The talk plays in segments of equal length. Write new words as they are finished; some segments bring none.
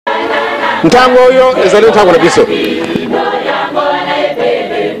ntango oyo ezali ntango na biso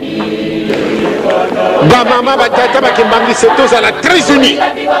bamama batata bakimbangise tozala très unis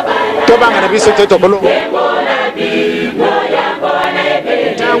tobanga na biso te tokolongo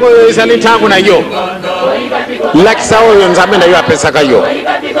ntango oyo ezali ntango na yo lakisa oyo nzambe na yo apesaka yo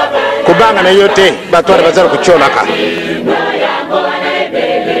kubanga na yo te bato wana bazala kutyolaka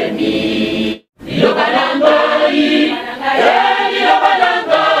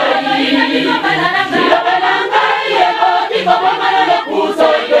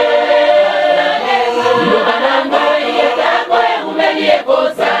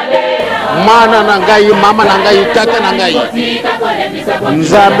mwana na ngai mama na ngai tata na ngai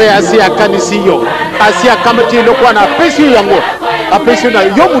nzambe asi akanisi yo asi akamati eloko na apesi yo yango apesi yo na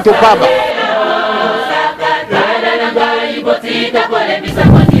yo mutu pamba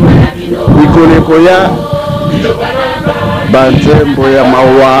mikoleko ya banzembo ya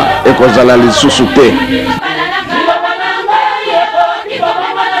mawa ekozala lisusu te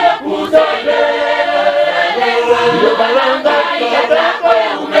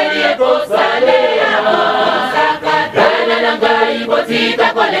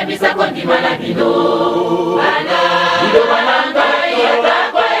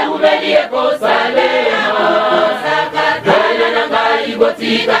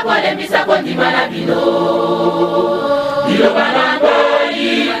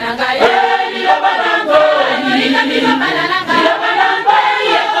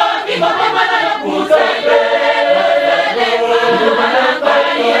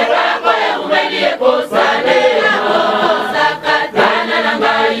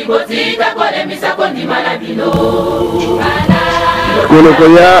koleko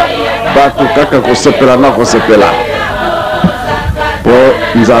ya bato kaka kosepela na kosepela po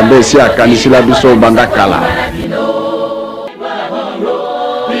nzambe esi akanisila biso banda kala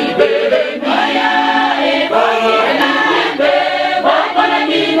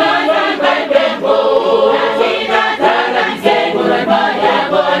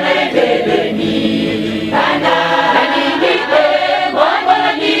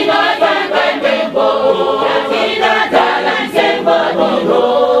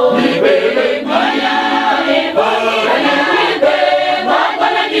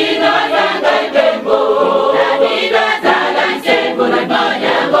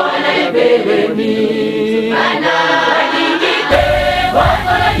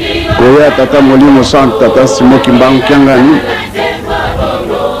koya tata molimo sant tata Simao kimbangu kiangani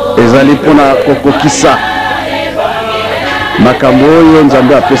ezali pona kokokisa makambo oyo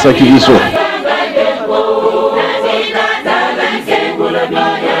nzambe apesaki biso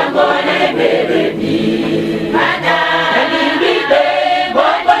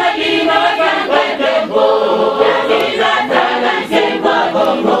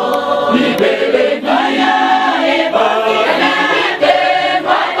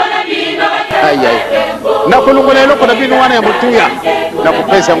nakulungula eloko na bino wana ya motuya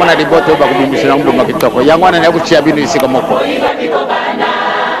nakupesa yango na liboto bakubimisha na mbongo kitoko yango wana nakutia bino isika moko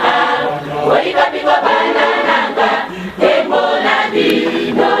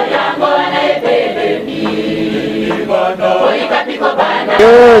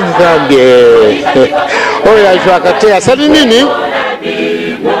nzambe oyo ajwaka te asali nini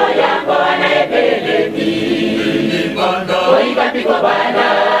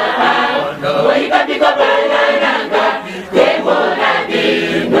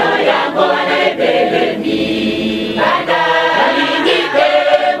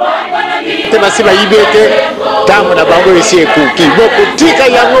basi bayibete tango na bango esi ekuki bokotika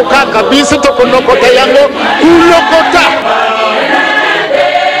yango kaka biso tokolokota yango kulokota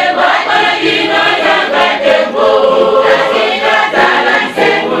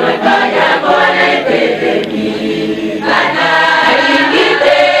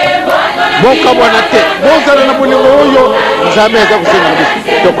boka bwana te bozala na bolingo oyo nzambe aza kosenga na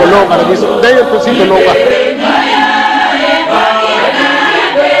biso tokolonga na biso d'ailleurs tosi tolonga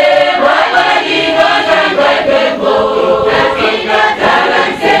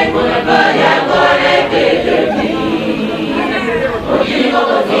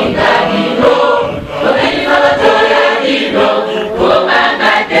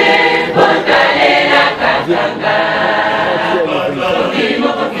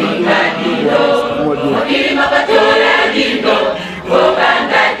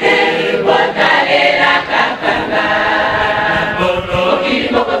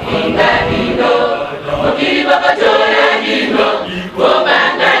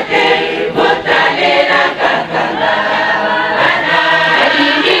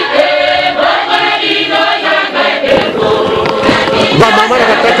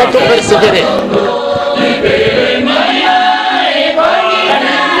to persévérer.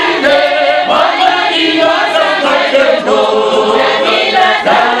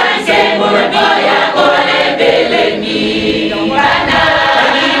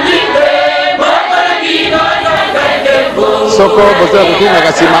 Soko bozala kutunga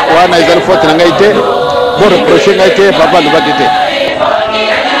kasima wana izali faute na ngai te bo reprocher ngai te papa lubaki te.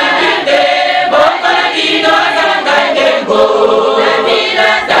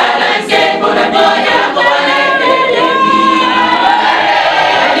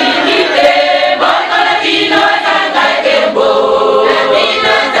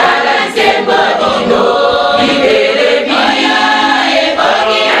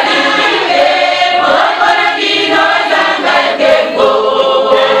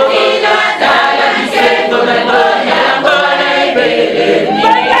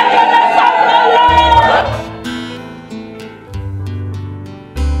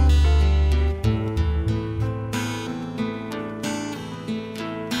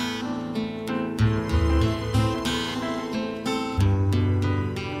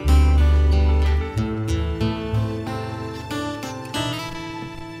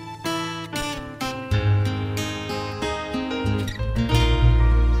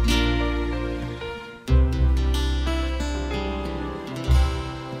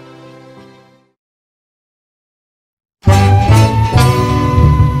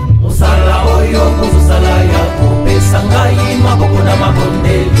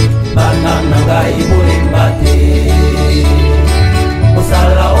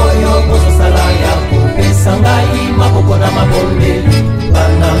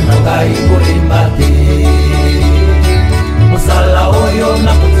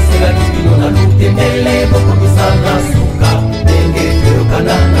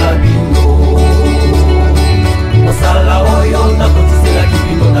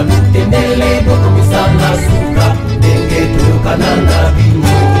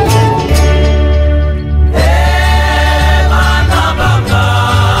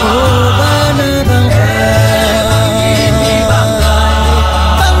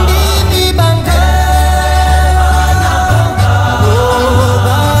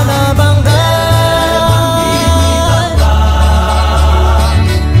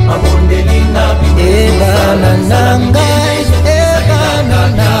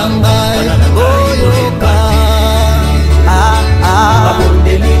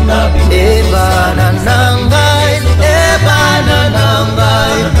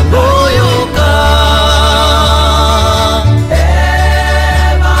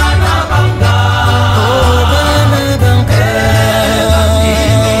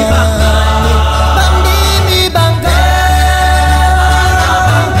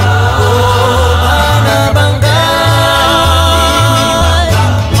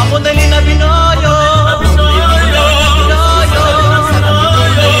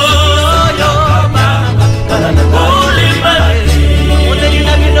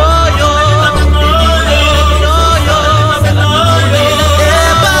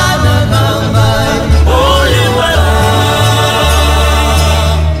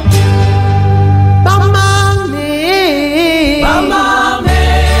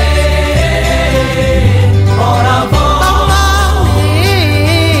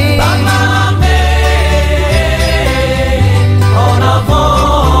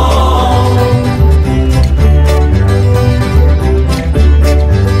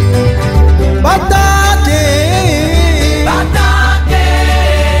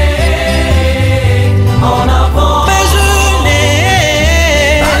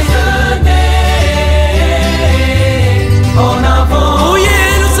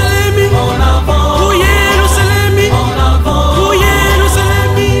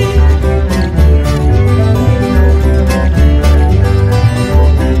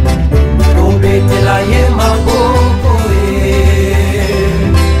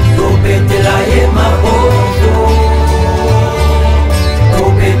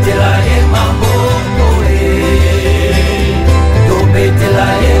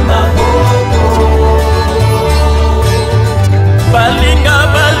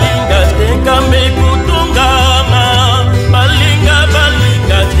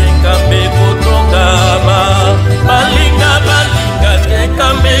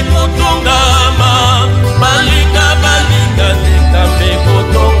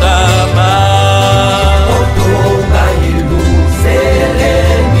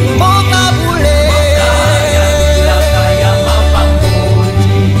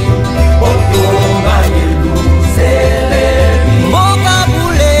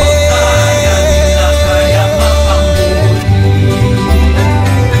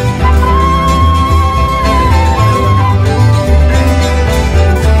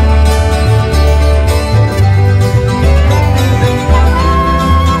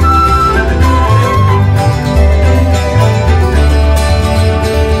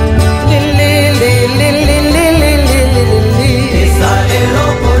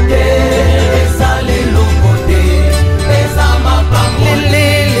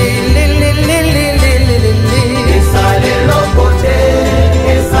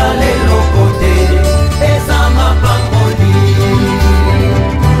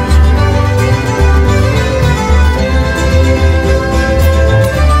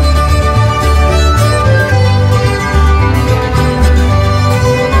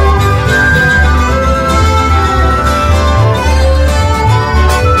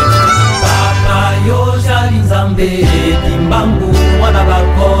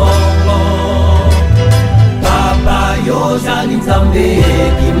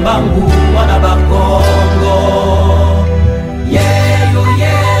 mbangu wana bakongo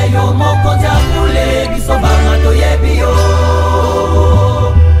yeyo mokonzi akule biso banga toyebi yo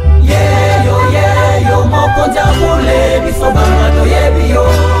yeyo mokonzi akule biso banga toyebi yo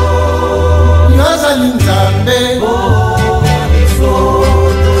Nazali Nzambe biso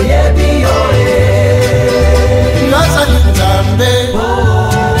toyebi yo Nazali Nzambe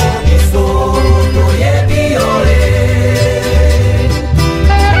biso toyebi yo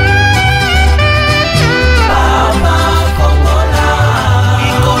Mama Kongola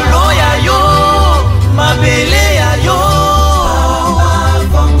ikolo ya yo mabele ya yo Mama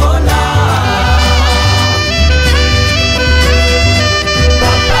Kongola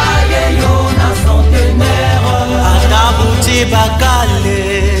Papa yeyo na centenaire Adabuti bakale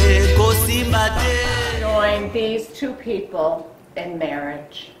kosimate Join these two people in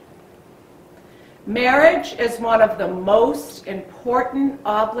marriage. Marriage is one of the most important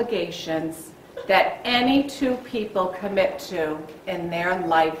obligations that any two people commit to in their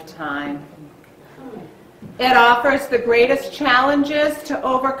lifetime. It offers the greatest challenges to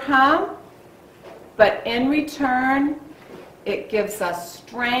overcome, but in return, it gives us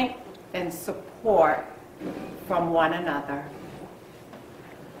strength and support from one another.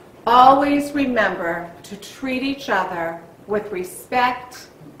 Always remember to treat each other with respect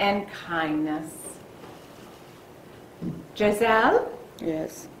and kindness. Giselle?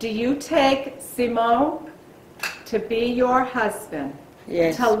 Yes. Do you take Simao to be your husband?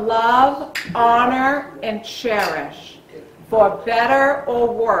 Yes. To love, honor, and cherish, for better or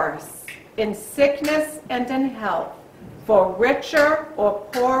worse, in sickness and in health, for richer or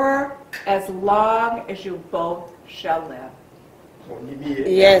poorer, as long as you both shall live.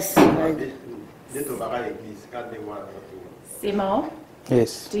 Yes. Simao?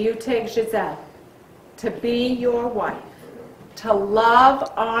 Yes. Do you take Giselle to be your wife, to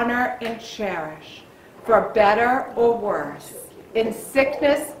love, honor, and cherish, for better or worse, in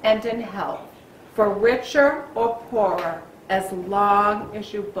sickness and in health, for richer or poorer, as long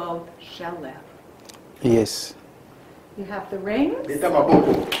as you both shall live? Yes. You have the ring? Giselle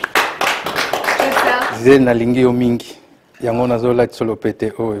Giselle? nalingi yo mingi. Yango nazolatisa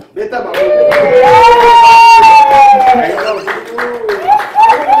lopete oyo.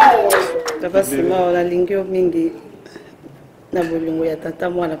 Papa Simao nalingi yo mingi na bolingo ya tata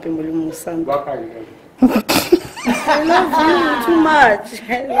mwana pe molimo musamba. I love you too much.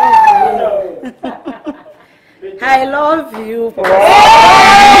 I love you.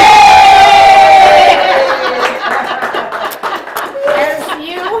 As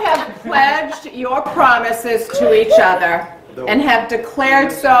you have pledged your promises to each other and have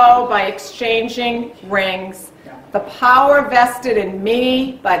declared so by exchanging rings, the power vested in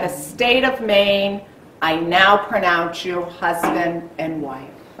me by the state of Maine, I now pronounce you husband and wife.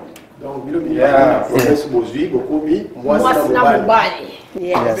 Yeah. Yes.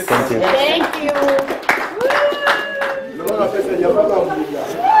 Yes. Thank you. Thank you.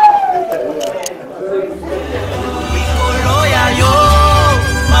 ikolo ya yo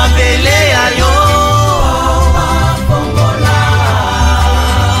mabele ya yo Mama Kongola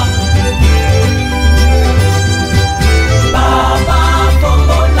Mama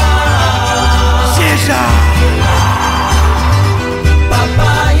Kongola Sija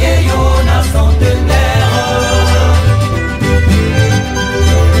Papa yeyo na centenaire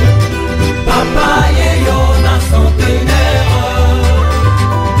Papa yeyo na centenaire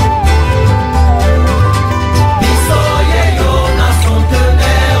Biso yeyo na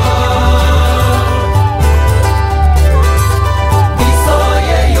centenaire Biso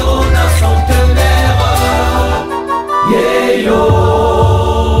yeyo na centenaire Yeyo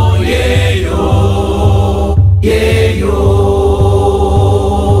yeyo yeyo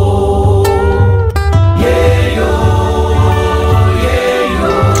Yeyo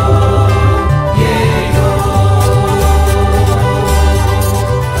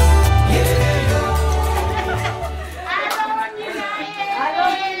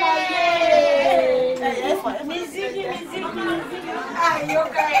yeyo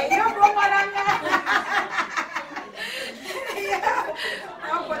yeyo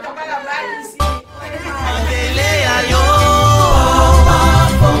mabele ya yo Mama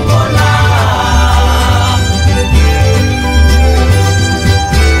Kongola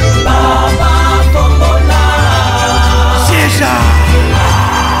Mama Kongola Sija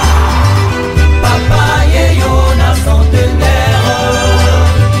Papa yeyo na centenaire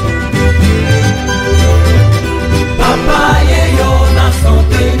Papa yeyo na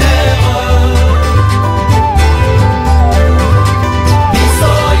centenaire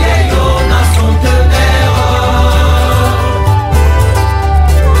Biso yeyo na centenaire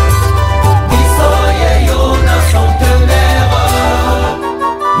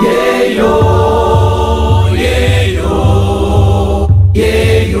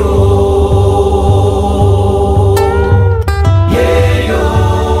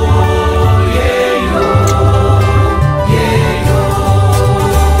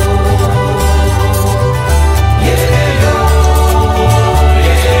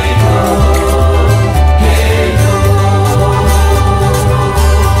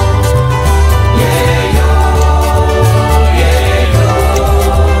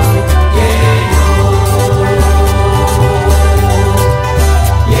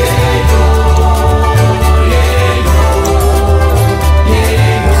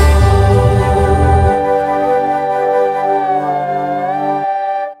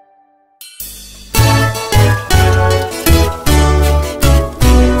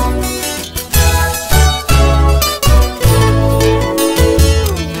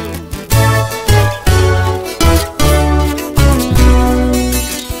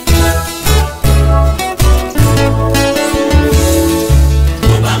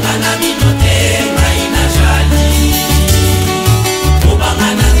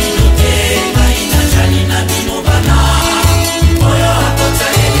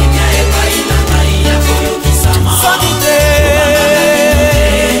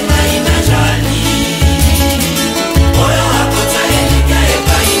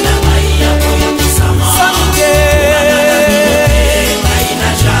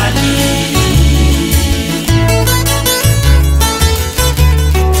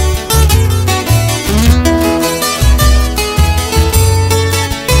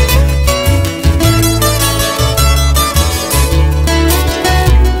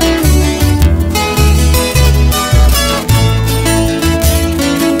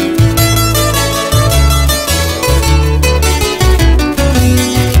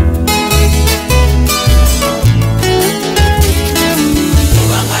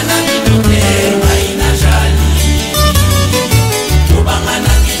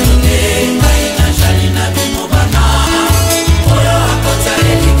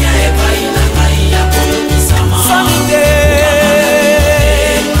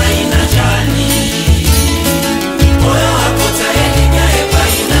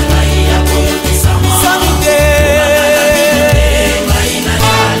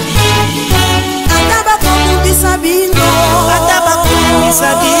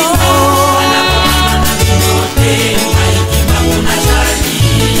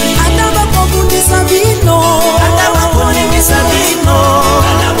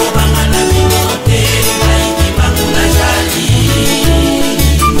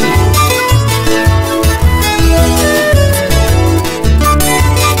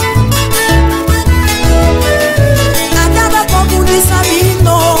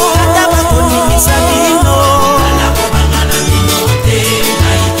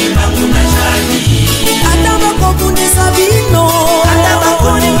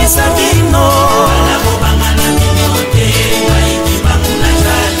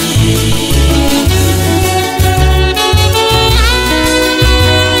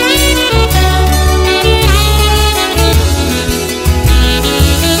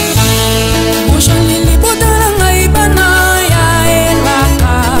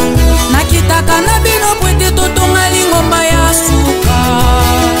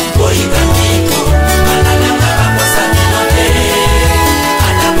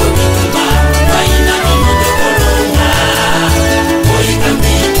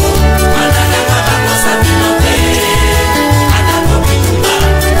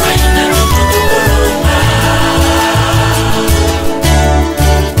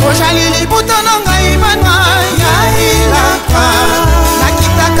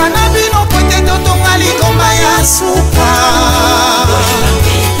suka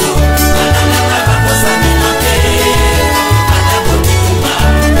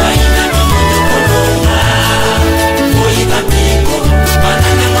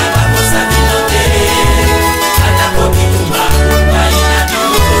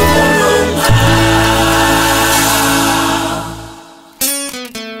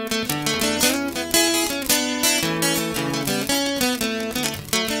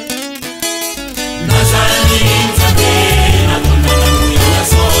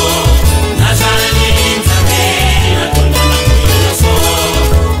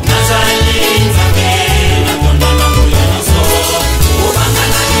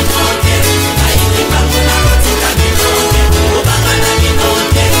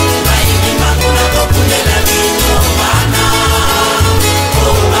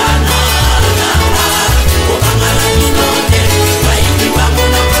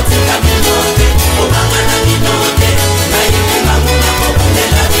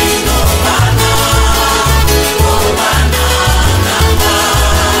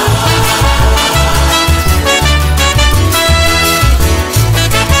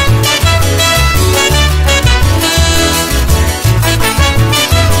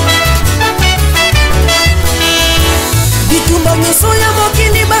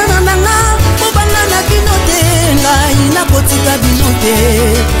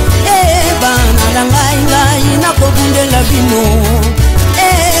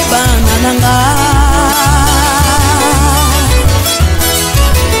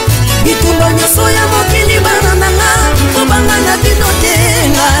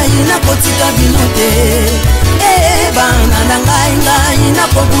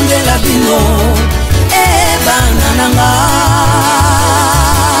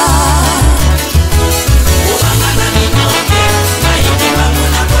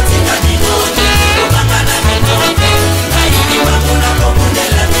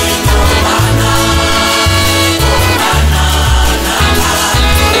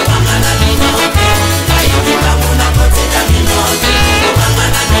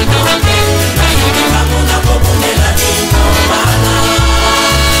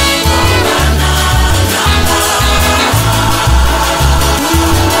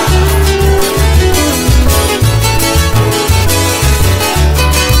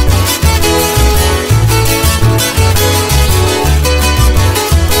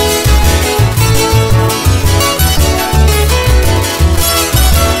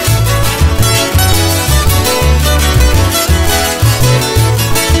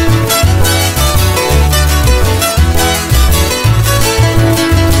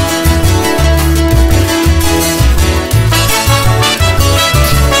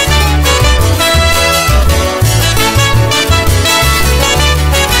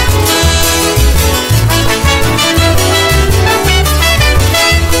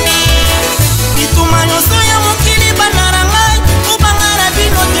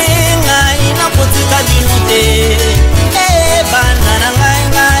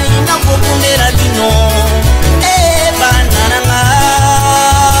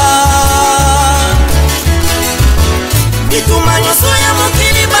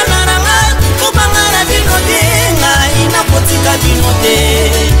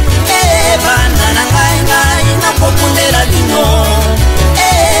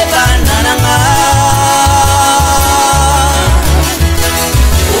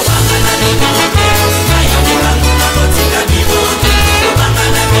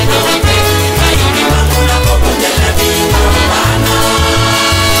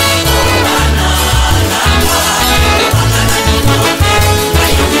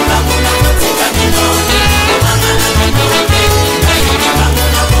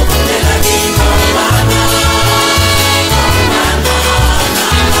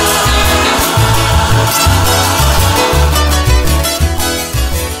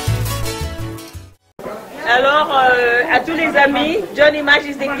Image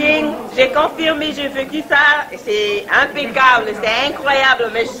is the King, j'ai confirmé, j'ai vécu ça, c'est impeccable, c'est incroyable,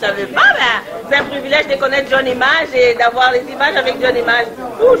 mais je ne savais pas, c'est un privilège de connaître John Image et d'avoir les images avec John Image.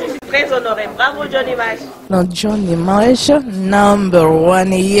 Je suis très honorée, bravo John Image. Non, John Image,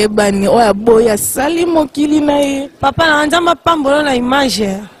 #1, yebani, oya boya sali mokili na ye. Papa na nzamba pambolo na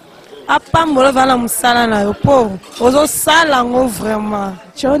image, apambolo vala musala na yo po, ozo sala ngo vraiment.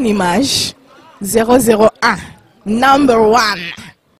 John Image, 001, #1.